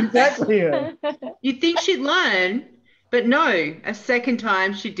once. Exactly. You'd think she'd learn, but no. A second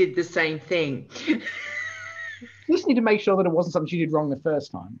time, she did the same thing. You just need to make sure that it wasn't something she did wrong the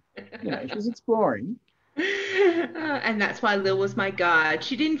first time. You know, she was exploring. And that's why Lil was my guard.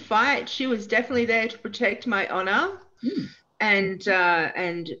 She didn't fight. She was definitely there to protect my honor and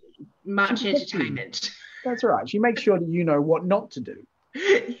much entertainment. That's right. She makes sure that you know what not to do.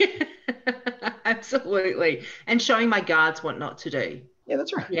 Yeah, absolutely. And showing my guards what not to do. Yeah,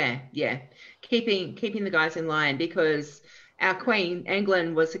 that's right. Yeah. Keeping the guys in line, because our queen,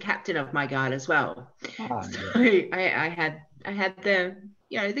 England, was the captain of my guard as well. So I had the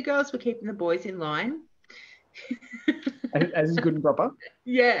girls were keeping the boys in line. As is good and proper.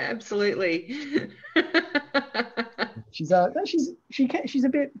 Yeah, absolutely. She's a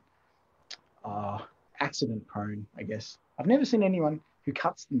bit accident prone, I guess. I've never seen anyone who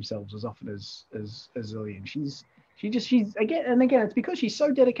cuts themselves as often as Lillian. She's again, it's because she's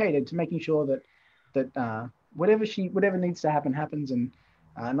so dedicated to making sure that whatever needs to happen happens, and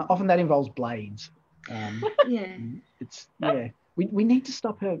often that involves blades. We need to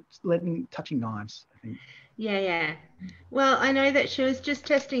stop her touching knives, I think. Yeah. Well, I know that she was just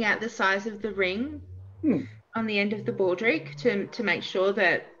testing out the size of the ring on the end of the baldric to make sure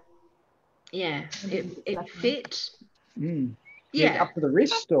that, it fit. Yeah, up to the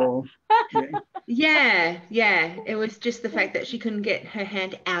wrist, or Yeah. It was just the fact that she couldn't get her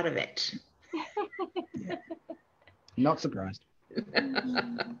hand out of it. Not surprised.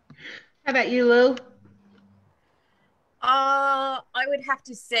 How about you, Lil? I would have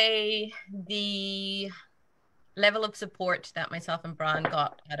to say the level of support that myself and Bran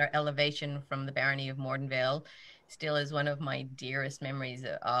got at our elevation from the Barony of Mordenvale still is one of my dearest memories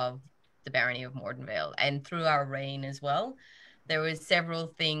of the Barony of Mordenvale, and through our reign as well. There was several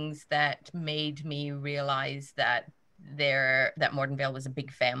things that made me realize that Mordenvale was a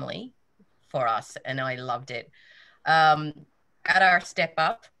big family for us, and I loved it. At our step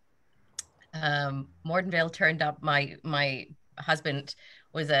up, Mordenvale turned up. My husband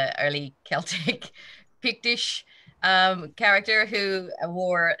was a early Celtic Pictish character who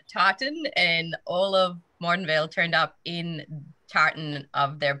wore tartan, and all of Mordenvale turned up in tartan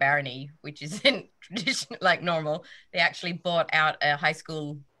of their barony, which is in tradition like normal. They actually bought out a high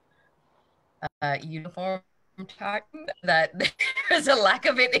school uniform tartan that there was a lack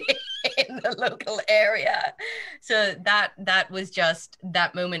of it in the local area. So that was just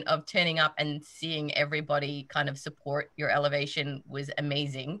that moment of turning up and seeing everybody kind of support your elevation was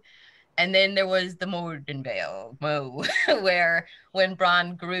amazing. And then there was the Mordenvale Mo, where when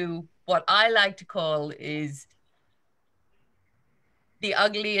Bran grew, what I like to call is the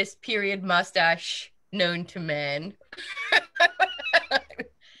ugliest period mustache known to man.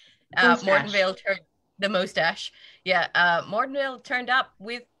 Mordenvale turned the mustache. Yeah, Mordenvale turned up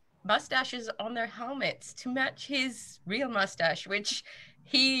with mustaches on their helmets to match his real mustache, which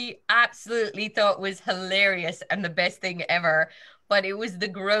he absolutely thought was hilarious and the best thing ever. But it was the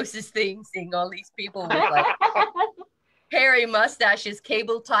grossest thing seeing all these people with like hairy mustaches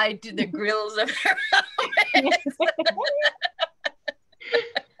cable tied to the grills of their helmets.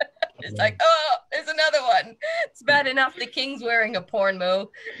 It's like, oh, there's another one. It's bad enough the king's wearing a porn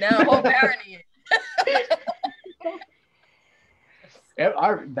mo. Now a whole barony.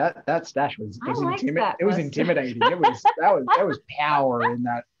 That stash was intimidating. It was power in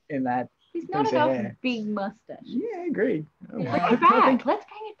that. He's not about a big mustache. Yeah, agreed. Bring it back. Let's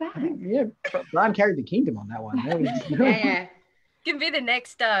bring it back. Bran carried the kingdom on that one. Yeah. Can be the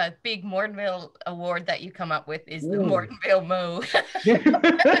next big Mordenvale award that you come up with is the Mordenvale Mo.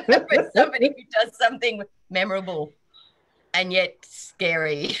 For somebody who does something memorable and yet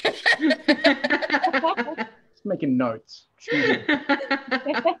scary. Just making notes.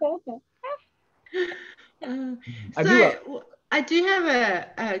 I do have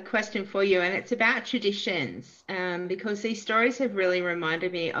a question for you, and it's about traditions, because these stories have really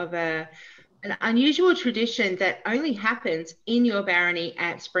reminded me of an unusual tradition that only happens in your barony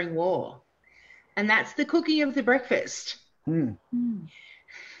at Spring War, and that's the cooking of the breakfast. Can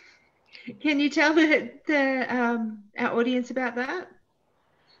you tell our audience about that?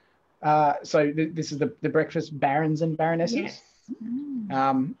 So this is the breakfast barons and baronesses. Yes.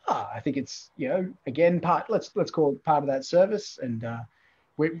 I think it's again let's call it part of that service, and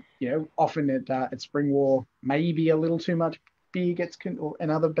we often at Spring War maybe a little too much beer and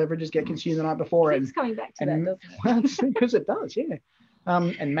other beverages get consumed the night before. It's coming back to that, doesn't it? Because it does, yeah.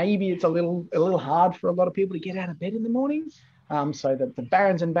 And maybe it's a little hard for a lot of people to get out of bed in the morning. So that the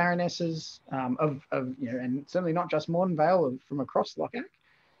barons and baronesses of and certainly not just Mordenvale, from across Lochac,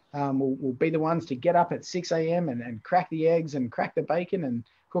 will be the ones to get up at 6 a.m. and crack the eggs and crack the bacon and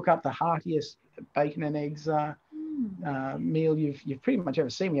cook up the heartiest bacon and eggs meal you've pretty much ever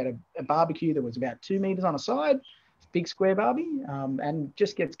seen. We had a barbecue that was about 2 meters on a side, big square barbie, and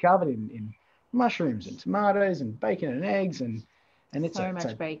just gets covered in mushrooms and tomatoes and bacon and eggs, and it's so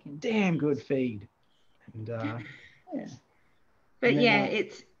a bacon. Damn good feed. And yeah. But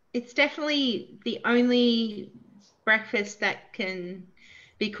it's definitely the only breakfast that can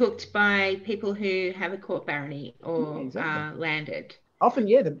be cooked by people who have a court barony or landed. Often,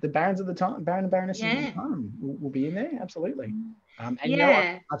 the barons of the time, baron and baronesses of the time will be in there, absolutely. And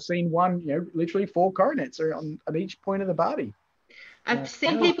I've seen one, literally 4 coronets are on each point of the barbie. I've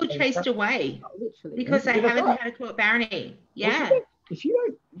seen people chased away because they haven't had a court barony. Yeah. Well, if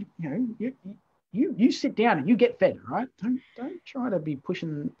you don't, you sit down and you get fed, right? Don't try to be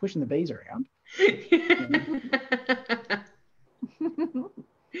pushing the bees around.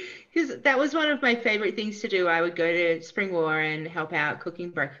 Because that was one of my favorite things to do. I would go to Spring War and help out cooking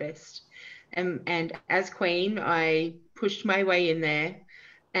breakfast. And as queen, I pushed my way in there.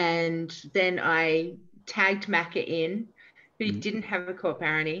 And then I tagged Macca in, who didn't have a court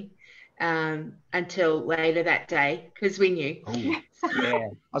barony. until later that day because we knew. Oh, yeah. I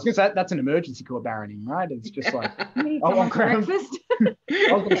was going to say that's an emergency call baroning, right? It's just like, oh, breakfast. I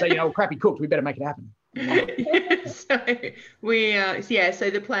was going to say, crappy cooked. We better make it happen. So we, so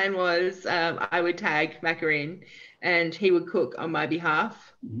the plan was I would tag Macarin and he would cook on my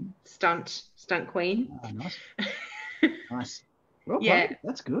behalf. Mm-hmm. Stunt queen. Oh, nice. Nice. Well, yeah,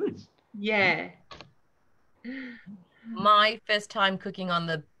 that's good. Yeah. My first time cooking on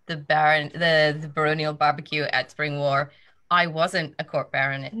the baronial barbecue at Spring War, I wasn't a court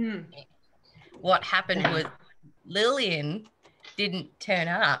baronet. What happened was Lillian didn't turn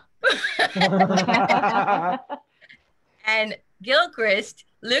up. And Gilchrist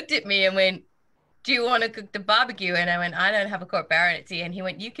looked at me and went, "Do you want to cook the barbecue?" And I went, "I don't have a court baronetcy." And he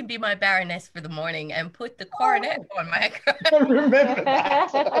went, "You can be my baroness for the morning," and put the coronet on my I remember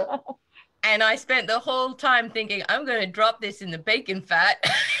that. And I spent the whole time thinking, I'm going to drop this in the bacon fat.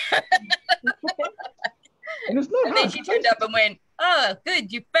 And it's not and then she turned up and went, "Oh,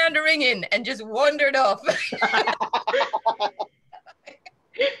 good, you found a ring in," and just wandered off.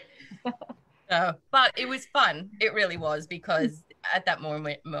 But it was fun. It really was, because at that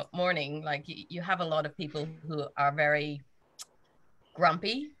morning, like you have a lot of people who are very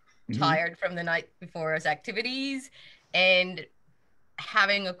grumpy, tired from the night before's activities, and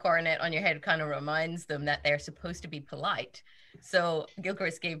having a coronet on your head kind of reminds them that they're supposed to be polite. So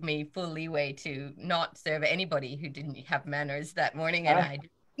Gilchrist gave me full leeway to not serve anybody who didn't have manners that morning, and I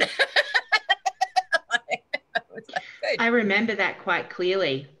was like, good. I remember that quite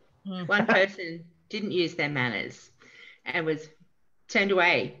clearly. One person didn't use their manners and was turned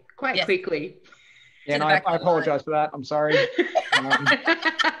away quite quickly. Yeah, and I apologize for that. I'm sorry.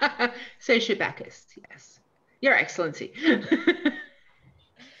 So should Bacchus, yes. Your Excellency.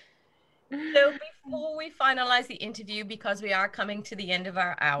 So before we finalize the interview, because we are coming to the end of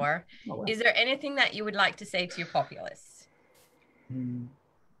our hour, is there anything that you would like to say to your populace?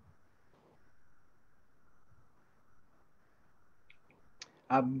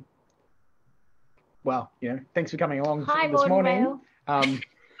 Well, thanks for coming along Hi, this morning.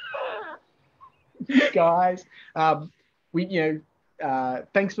 Guys, thanks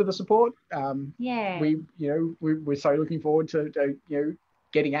for the support. We're so looking forward to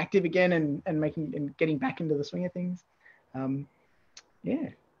getting active again and getting back into the swing of things.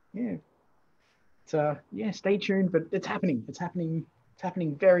 So stay tuned, but it's happening. It's happening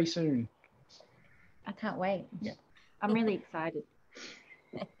very soon. I can't wait. Yeah. I'm really excited.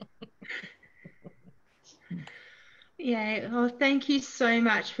 Yeah, well, thank you so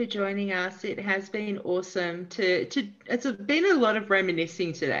much for joining us. It has been awesome it's been a lot of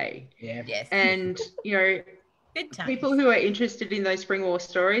reminiscing today. Yeah. Yes. And, good times. People who are interested in those Spring War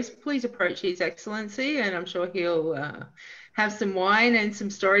stories, please approach His Excellency, and I'm sure he'll have some wine and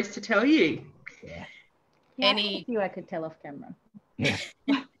some stories to tell you. Yeah. I have a few I could tell off camera. Yeah.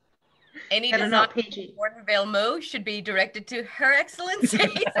 Any that are design not PG. Mordenvale Mo should be directed to Her Excellency.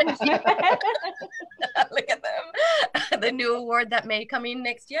 Look at them. The new award that may come in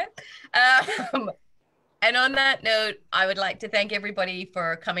next year. And on that note, I would like to thank everybody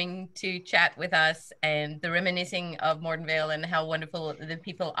for coming to chat with us and the reminiscing of Mordenvale and how wonderful the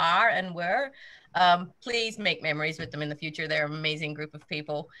people are and were. Please make memories with them in the future. They're an amazing group of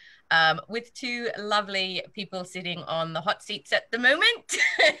people, with two lovely people sitting on the hot seats at the moment.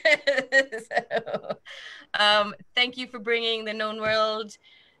 So, thank you for bringing the known world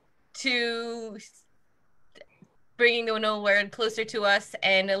closer to us,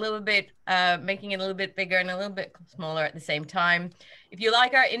 and a little bit making it a little bit bigger and a little bit smaller at the same time. If you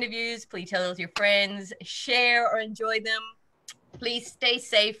like our interviews, please tell your friends, share or enjoy them. Please stay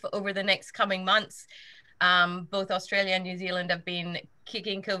safe over the next coming months. Both Australia and New Zealand have been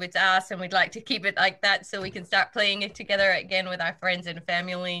kicking COVID's ass, and we'd like to keep it like that so we can start playing it together again with our friends and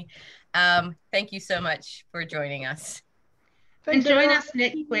family. Thank you so much for joining us. And join us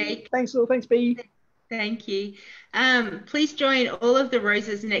next week. Thanks, Will. Thanks, B. Thank you. Please join all of the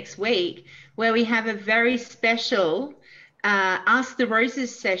Roses next week, where we have a very special Ask the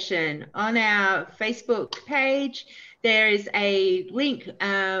Roses session on our Facebook page. There is a link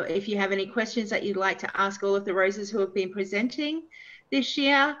if you have any questions that you'd like to ask all of the Roses who have been presenting this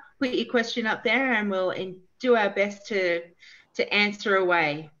year. Put your question up there and we'll do our best to answer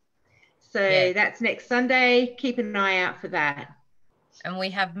away. So that's next Sunday. Keep an eye out for that. And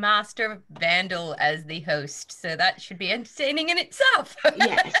we have Master Vandal as the host, so that should be entertaining in itself.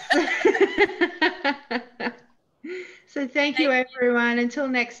 Yes. So thank you, everyone. Until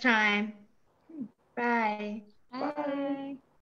next time. Bye. Bye.